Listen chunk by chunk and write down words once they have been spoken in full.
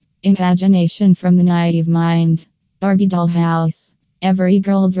Imagination from the naive mind. Barbie doll house. Every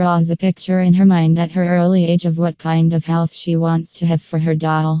girl draws a picture in her mind at her early age of what kind of house she wants to have for her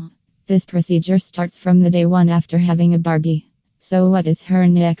doll. This procedure starts from the day one after having a Barbie. So, what is her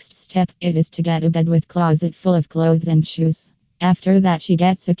next step? It is to get a bed with closet full of clothes and shoes. After that, she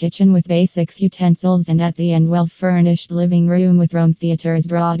gets a kitchen with basics, utensils, and at the end, well furnished living room with home theater is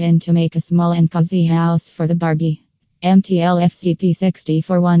brought in to make a small and cozy house for the Barbie.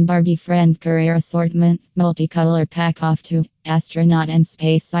 MTLFCP60 1 Barbie Friend Career Assortment Multicolor Pack of 2 Astronaut and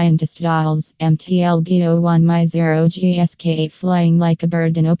Space Scientist Dolls MTLBO1 My Zero GSK8 Flying like a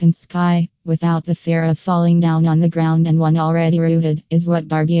bird in open sky without the fear of falling down on the ground, and one already rooted is what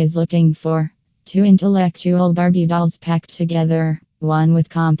Barbie is looking for. 2 intellectual Barbie dolls packed together. One with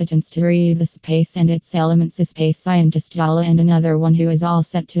competence to read the space and its elements, a space scientist doll, and another one who is all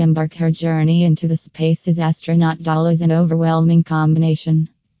set to embark her journey into the space is astronaut doll, is an overwhelming combination.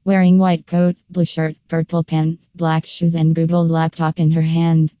 Wearing white coat, blue shirt, purple pen, black shoes, and Google laptop in her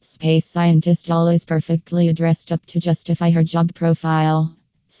hand, space scientist doll is perfectly dressed up to justify her job profile.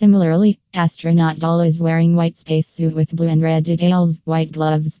 Similarly, astronaut doll is wearing white spacesuit with blue and red details, white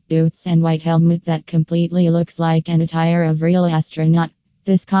gloves, boots, and white helmet that completely looks like an attire of real astronaut.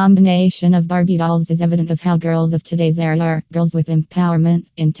 This combination of Barbie dolls is evident of how girls of today's era are girls with empowerment,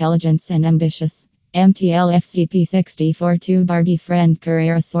 intelligence, and ambitious. MTLFCP60 2 Barbie Friend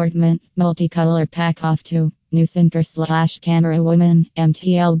Career Assortment Multicolor Pack of 2 News Anchor / Camera Woman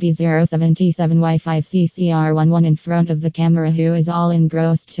MTLB077Y5CCR11 in front of the camera, who is all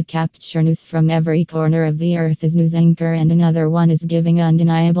engrossed to capture news from every corner of the earth, is news anchor, and another one is giving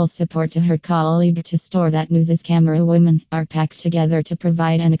undeniable support to her colleague to store that news as camera woman, are packed together to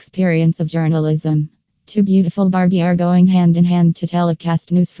provide an experience of journalism. 2 beautiful Barbie are going hand in hand to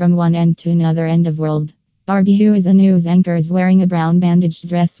telecast news from one end to another end of world. Barbie, who is a news anchor, is wearing a brown bandaged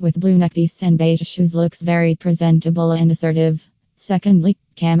dress with blue neckpiece and beige shoes, looks very presentable and assertive. Secondly,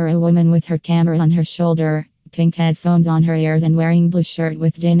 camera woman with her camera on her shoulder, pink headphones on her ears, and wearing blue shirt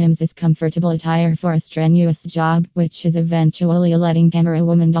with denims is comfortable attire for a strenuous job, which is eventually letting camera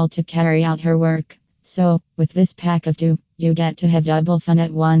woman doll to carry out her work. So, with this pack of 2, you get to have double fun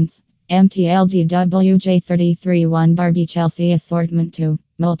at once. MTLDWJ33 1 Barbie Chelsea Assortment 2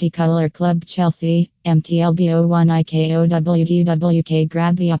 Multicolor Club Chelsea MTLBO1IKOWDWK.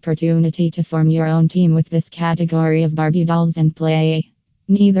 Grab the opportunity to form your own team with this category of Barbie dolls and play.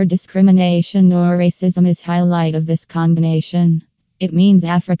 Neither discrimination nor racism is highlight of this combination. It means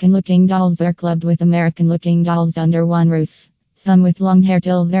African looking dolls are clubbed with American looking dolls under one roof. Some with long hair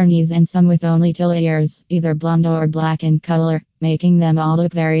till their knees and some with only till ears, either blonde or black in color, making them all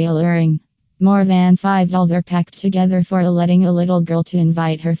look very alluring. More than 5 dolls are packed together for letting a little girl to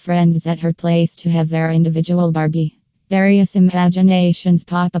invite her friends at her place to have their individual Barbie. Various imaginations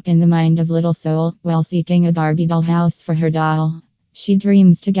pop up in the mind of little soul while seeking a Barbie doll house for her doll. She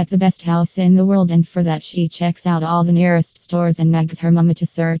dreams to get the best house in the world, and for that she checks out all the nearest stores and nags her mama to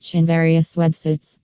search in various websites.